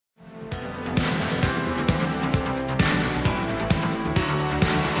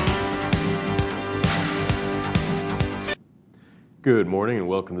Good morning and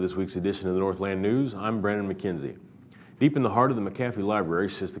welcome to this week's edition of the Northland News. I'm Brandon McKenzie. Deep in the heart of the McAfee Library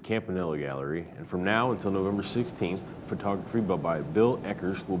sits the Campanella Gallery, and from now until November 16th, photography by Bill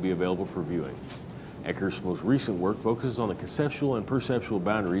Eckerst will be available for viewing. Eckerst's most recent work focuses on the conceptual and perceptual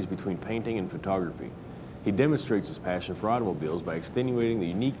boundaries between painting and photography. He demonstrates his passion for automobiles by extenuating the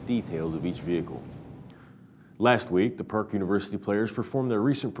unique details of each vehicle. Last week, the Park University players performed their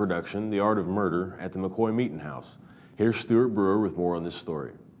recent production, The Art of Murder, at the McCoy Meeting House. Here's Stuart Brewer with more on this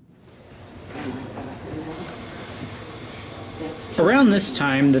story. Around this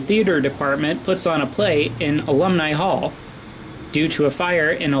time, the theater department puts on a play in Alumni Hall. Due to a fire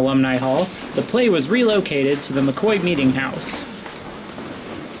in Alumni Hall, the play was relocated to the McCoy Meeting House.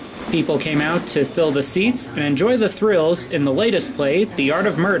 People came out to fill the seats and enjoy the thrills in the latest play, The Art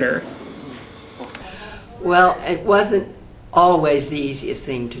of Murder. Well, it wasn't always the easiest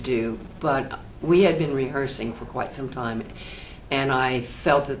thing to do, but we had been rehearsing for quite some time, and I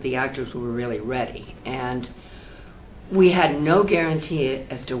felt that the actors were really ready. And we had no guarantee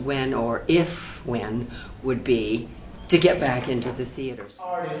as to when or if when would be to get back into the theaters.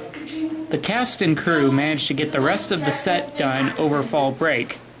 The cast and crew managed to get the rest of the set done over fall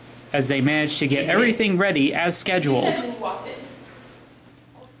break, as they managed to get everything ready as scheduled.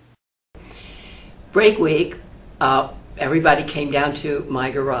 Break week, everybody came down to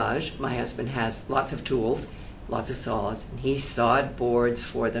my garage. My husband has lots of tools, lots of saws, and he sawed boards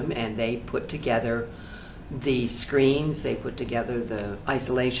for them, and they put together the screens, they put together the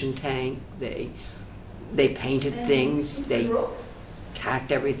isolation tank, they painted things, they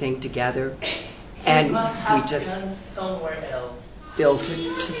tacked everything together, and we just built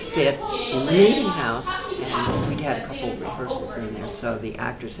it to fit in the meeting house. And we'd had a couple of rehearsals in there, so the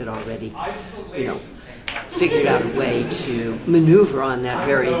actors had already, figured out a way to maneuver on that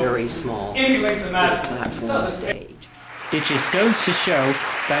very, very small platform stage. It just goes to show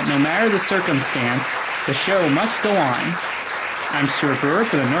that no matter the circumstance, the show must go on. I'm Stuart Brewer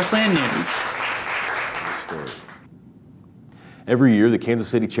for the Northland News. Every year, the Kansas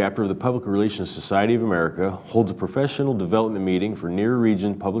City chapter of the Public Relations Society of America holds a professional development meeting for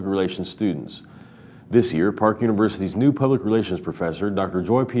near-region public relations students. This year, Park University's new public relations professor, Dr.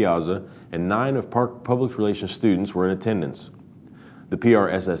 Joy Piazza, and 9 of Park public relations students were in attendance. The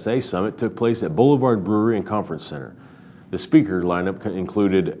PRSSA Summit took place at Boulevard Brewery and Conference Center. The speaker lineup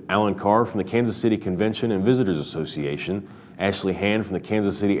included Alan Carr from the Kansas City Convention and Visitors Association, Ashley Hand from the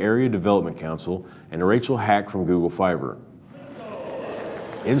Kansas City Area Development Council, and Rachel Hack from Google Fiber.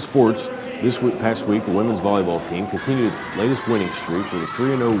 In sports, past week, the women's volleyball team continued its latest winning streak with a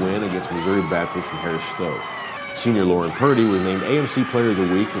 3-0 win against Missouri Baptist and Harris Stowe. Senior Lauren Purdy was named AMC Player of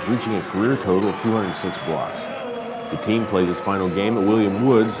the Week with reaching a career total of 206 blocks. The team plays its final game at William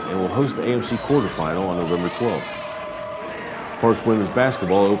Woods and will host the AMC quarterfinal on November 12th. Park's women's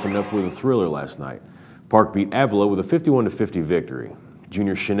basketball opened up with a thriller last night. Park beat Avila with a 51-50 victory.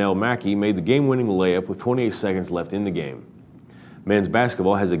 Junior Chanel Mackey made the game-winning layup with 28 seconds left in the game. Men's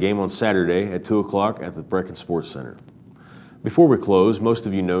basketball has a game on Saturday at 2 o'clock at the Brecken Sports Center. Before we close, most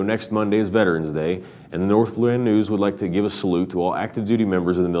of you know next Monday is Veterans Day, and the Northland News would like to give a salute to all active duty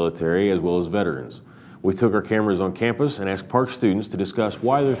members of the military as well as veterans. We took our cameras on campus and asked Park students to discuss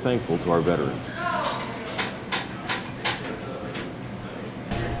why they're thankful to our veterans.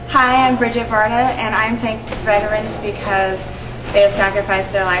 Hi, I'm Bridget Varda, and I'm thankful for veterans because they have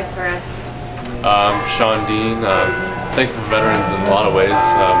sacrificed their life for us. I'm Sean Dean. Thankful for veterans in a lot of ways.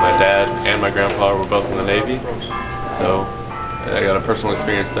 My dad and my grandpa were both in the Navy, so I got a personal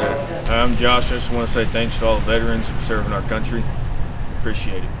experience there. I'm Josh. I just want to say thanks to all the veterans for serving our country.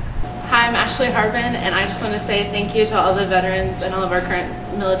 Appreciate it. Hi, I'm Ashley Harbin, and I just want to say thank you to all the veterans and all of our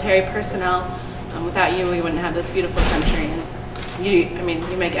current military personnel. Without you, we wouldn't have this beautiful country. And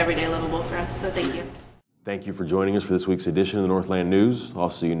you make every day livable for us, so thank you. Thank you for joining us for this week's edition of the Northland News. I'll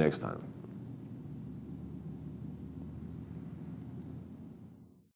see you next time.